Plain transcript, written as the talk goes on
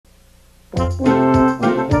Long,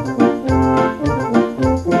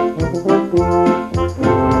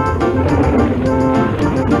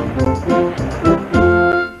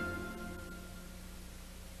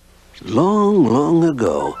 long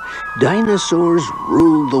ago, dinosaurs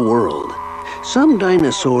ruled the world. Some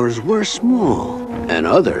dinosaurs were small and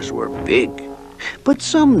others were big. But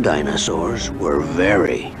some dinosaurs were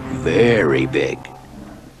very, very big.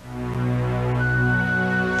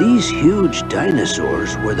 These huge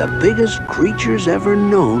dinosaurs were the biggest creatures ever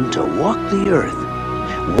known to walk the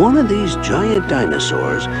earth. One of these giant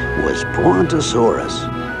dinosaurs was Brontosaurus.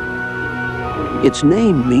 Its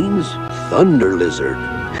name means thunder lizard.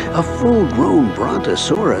 A full-grown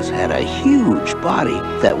Brontosaurus had a huge body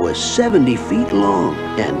that was 70 feet long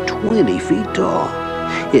and 20 feet tall.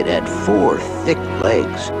 It had 4 thick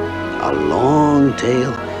legs, a long tail,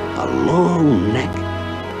 a long neck,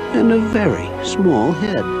 and a very small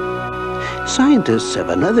head. Scientists have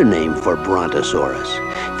another name for Brontosaurus.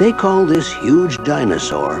 They call this huge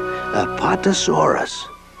dinosaur Apatosaurus.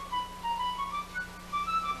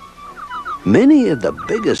 Many of the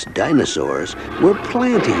biggest dinosaurs were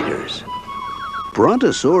plant eaters.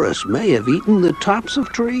 Brontosaurus may have eaten the tops of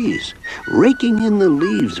trees, raking in the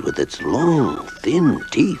leaves with its long, thin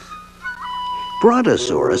teeth.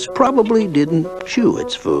 Brontosaurus probably didn't chew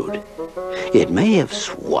its food. It may have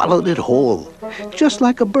swallowed it whole, just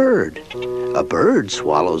like a bird. A bird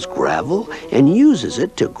swallows gravel and uses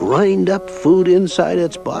it to grind up food inside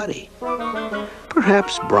its body.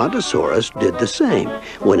 Perhaps Brontosaurus did the same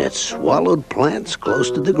when it swallowed plants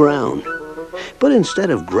close to the ground. But instead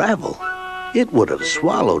of gravel, it would have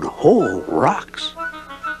swallowed whole rocks.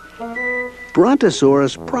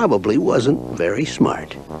 Brontosaurus probably wasn't very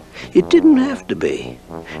smart. It didn't have to be.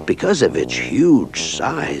 Because of its huge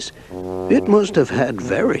size, it must have had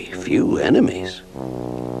very few enemies.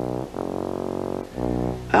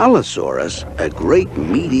 Allosaurus, a great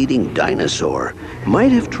meat-eating dinosaur,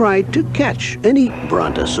 might have tried to catch and eat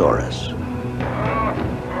Brontosaurus.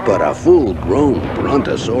 But a full-grown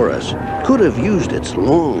Brontosaurus could have used its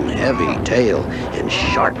long, heavy tail and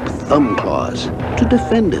sharp thumb claws to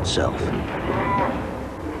defend itself.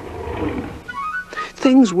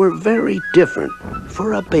 Things were very different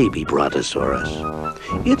for a baby Brontosaurus.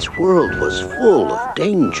 Its world was full of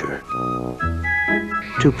danger.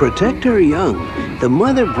 To protect her young, the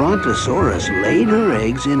mother Brontosaurus laid her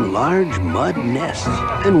eggs in large mud nests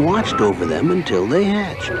and watched over them until they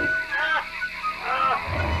hatched.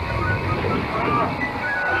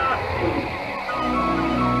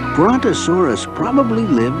 Brontosaurus probably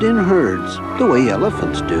lived in herds, the way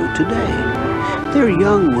elephants do today. Their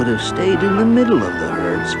young would have stayed in the middle of the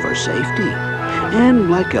herds for safety.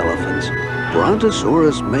 And like elephants,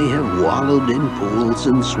 Brontosaurus may have wallowed in pools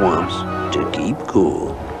and swamps to keep cool.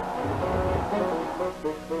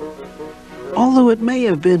 Although it may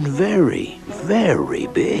have been very, very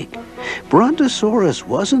big, Brontosaurus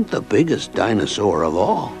wasn't the biggest dinosaur of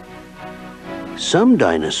all. Some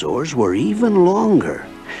dinosaurs were even longer,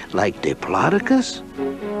 like Diplodocus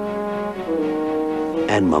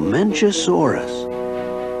and Mamenchisaurus.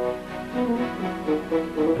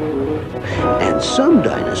 And some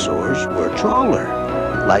dinosaurs were taller,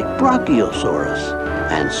 like Brachiosaurus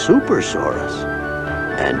and Supersaurus.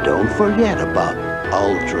 And don't forget about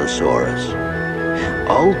Ultrasaurus.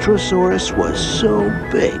 Ultrasaurus was so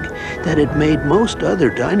big that it made most other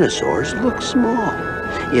dinosaurs look small.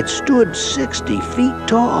 It stood 60 feet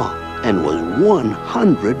tall and was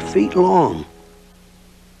 100 feet long.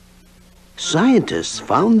 Scientists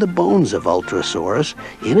found the bones of Ultrasaurus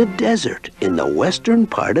in a desert in the western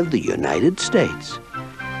part of the United States.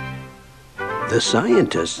 The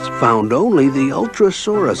scientists found only the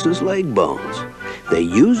Ultrasaurus's leg bones. They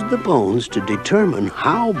used the bones to determine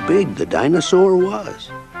how big the dinosaur was.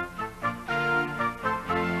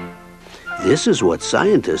 This is what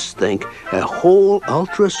scientists think a whole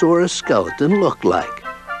Ultrasaurus skeleton looked like.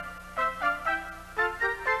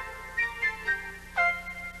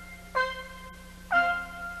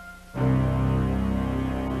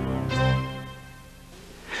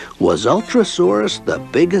 Was Ultrasaurus the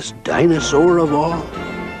biggest dinosaur of all?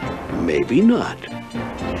 Maybe not.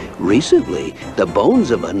 Recently, the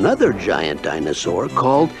bones of another giant dinosaur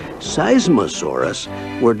called Seismosaurus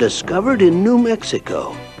were discovered in New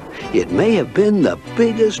Mexico. It may have been the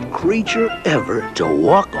biggest creature ever to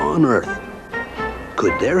walk on Earth.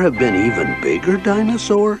 Could there have been even bigger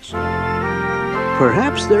dinosaurs?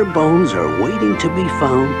 Perhaps their bones are waiting to be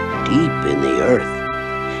found deep in the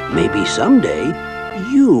earth. Maybe someday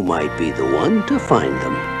you might be the one to find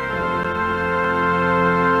them.